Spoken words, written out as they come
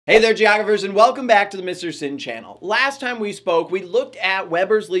Hey there, geographers, and welcome back to the Mr. Sinn channel. Last time we spoke, we looked at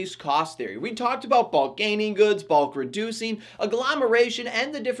Weber's least cost theory. We talked about bulk gaining goods, bulk reducing, agglomeration,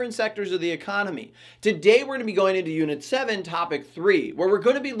 and the different sectors of the economy. Today, we're going to be going into Unit 7, Topic 3, where we're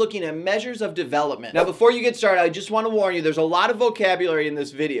going to be looking at measures of development. Now, before you get started, I just want to warn you, there's a lot of vocabulary in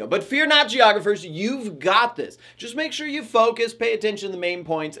this video, but fear not, geographers, you've got this. Just make sure you focus, pay attention to the main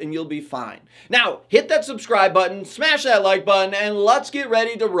points, and you'll be fine. Now, hit that subscribe button, smash that like button, and let's get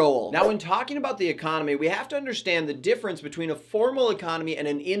ready to roll. Now, when talking about the economy, we have to understand the difference between a formal economy and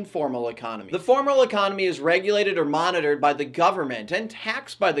an informal economy. The formal economy is regulated or monitored by the government and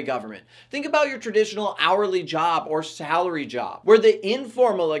taxed by the government. Think about your traditional hourly job or salary job, where the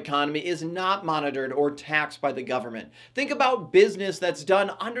informal economy is not monitored or taxed by the government. Think about business that's done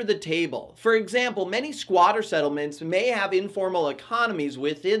under the table. For example, many squatter settlements may have informal economies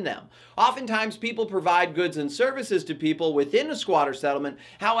within them. Oftentimes, people provide goods and services to people within a squatter settlement.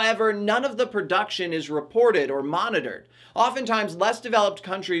 However, none of the production is reported or monitored. Oftentimes, less developed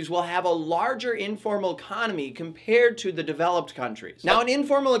countries will have a larger informal economy compared to the developed countries. Now, an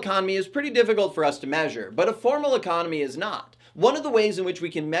informal economy is pretty difficult for us to measure, but a formal economy is not. One of the ways in which we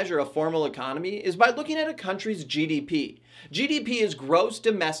can measure a formal economy is by looking at a country's GDP. GDP is gross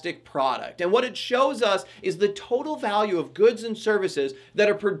domestic product, and what it shows us is the total value of goods and services that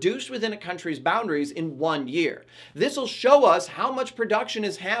are produced within a country's boundaries in 1 year. This will show us how much production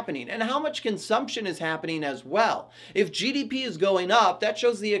is happening and how much consumption is happening as well. If GDP is going up, that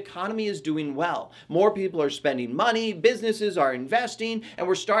shows the economy is doing well. More people are spending money, businesses are investing, and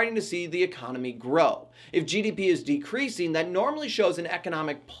we're starting to see the economy grow. If GDP is decreasing, that normally shows an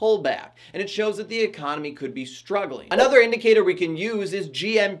economic pullback, and it shows that the economy could be struggling. Another indicator we can use is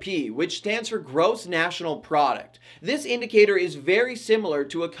GNP, which stands for Gross National Product. This indicator is very similar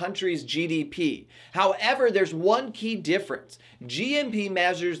to a country's GDP. However, there's one key difference. GNP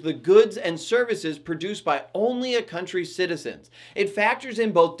measures the goods and services produced by only a country's citizens. It factors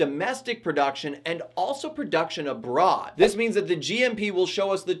in both domestic production and also production abroad. This means that the GNP will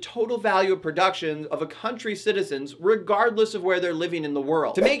show us the total value of production of a country's citizens regardless of where they're living in the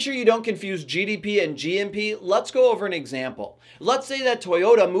world. To make sure you don't confuse GDP and GNP, let's go over an example. Let's say that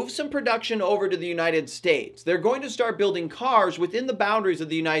Toyota moves some production over to the United States. They're going to start building cars within the boundaries of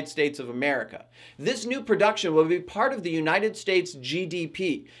the United States of America. This new production will be part of the United States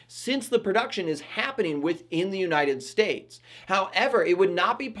GDP, since the production is happening within the United States. However, it would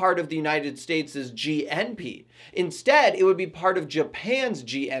not be part of the United States' GNP. Instead, it would be part of Japan's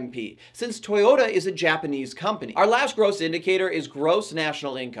GNP, since Toyota is a Japanese company. Our last gross indicator is gross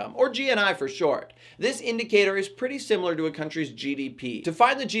national income, or GNI for short. This indicator is pretty similar to a country's GDP. To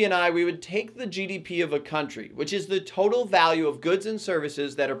find the GNI, we would take the GDP of a country, which is the total value of goods and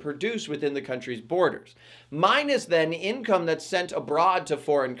services that are produced within the country's borders, minus then income that's sent abroad to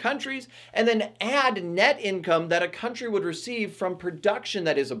foreign countries, and then add net income that a country would receive from production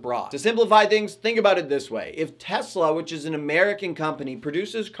that is abroad. To simplify things, think about it this way. If Tesla, which is an American company,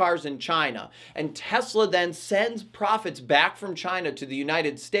 produces cars in China, and Tesla then sends profits back from China to the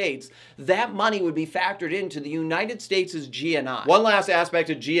United States, that money would be factored into the United States' GNI. One last aspect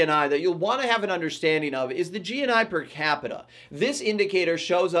of GNI that you'll want to have an understanding of is the GNI per capita. This indicator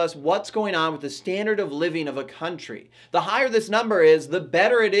shows us what's going on with the standard of living of a country. The higher this number is, the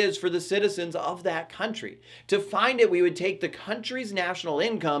better it is for the citizens of that country. To find it, we would take the country's national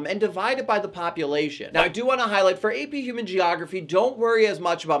income and divide it by the population. Now, I do want to highlight for AP Human Geography, don't worry as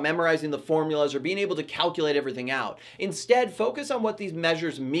much about memorizing the formulas or being able to calculate everything out. Instead, focus on what these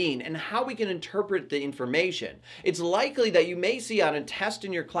measures mean and how we can interpret the information. It's likely that you may see on a test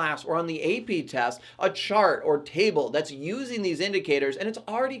in your class or on the AP test a chart or table that's using these indicators, and it's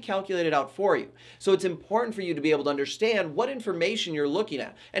already calculated out for you. So it's important for you to be able to understand what information you're looking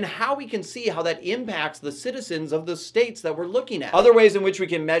at and how we can see how that impacts the citizens of the states that we're looking at. Other ways in which we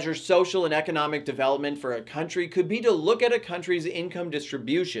can measure social and economic development for a country could be to look at a country's income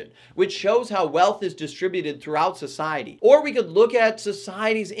distribution, which shows how wealth is distributed throughout society. Or we could look at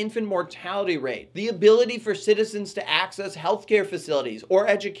society's infant mortality rate, the ability for citizens to access healthcare facilities or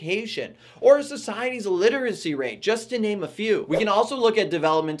education, or society's literacy rate, just to name a few. We can also look at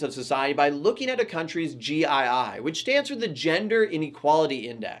development of society by looking at a country's GII, which stands for the Gender Inequality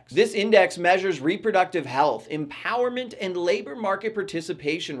Index. This index measures reproductive health, empowerment, and labor market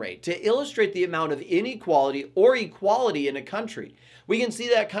participation rate to illustrate the amount of inequality or equality in a country. we can see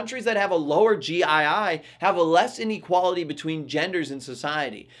that countries that have a lower GII have a less inequality between genders in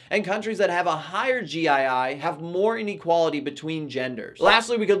society, and countries that have a higher GII have more inequality between genders.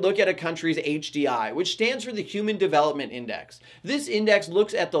 Lastly, we could look at a country's HDI, which stands for the Human Development Index. This index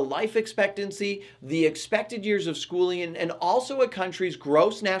looks at the life expectancy, the expected years of schooling, and also a country's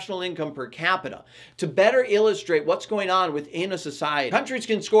gross national income per capita to better illustrate what's going on within a society. Countries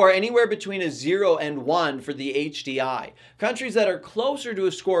can score anywhere between a 0 and 1 for the HDI. Countries that are closer to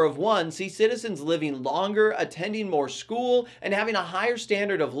a score of 1 see citizens living longer, attending more school, and having a higher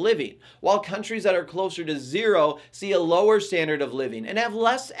standard of living, while countries that are closer to 0 see a lower standard of living and have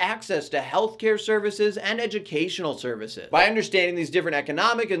less access to healthcare services and educational services. By understanding these different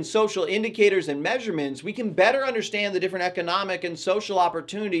economic and social indicators and measurements, we can better understand the different economic and social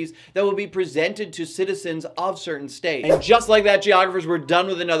opportunities that will be presented to citizens of certain states. And just like that, geographers, we're done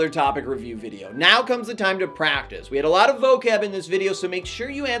with another topic review video. Now comes the time to practice. We had a lot of vocab in this video, so make sure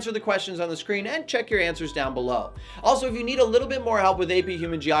you answer the questions on the screen and check your answers down below. Also, if you need a little bit more help with AP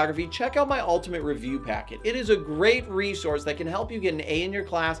Human Geography, check out my Ultimate Review Packet. It is a great resource that can help you get an A in your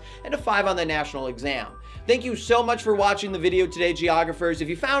class and a 5 on the national exam. Thank you so much for watching the video today, geographers. If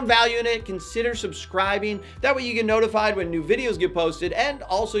you found value in it, consider subscribing. That way you get notified when new videos get posted, and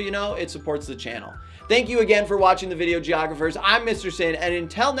also, it supports the channel. Thank you again for watching the video, geographers. I'm Mr. Sinn, and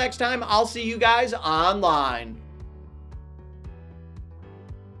until next time, I'll see you guys online.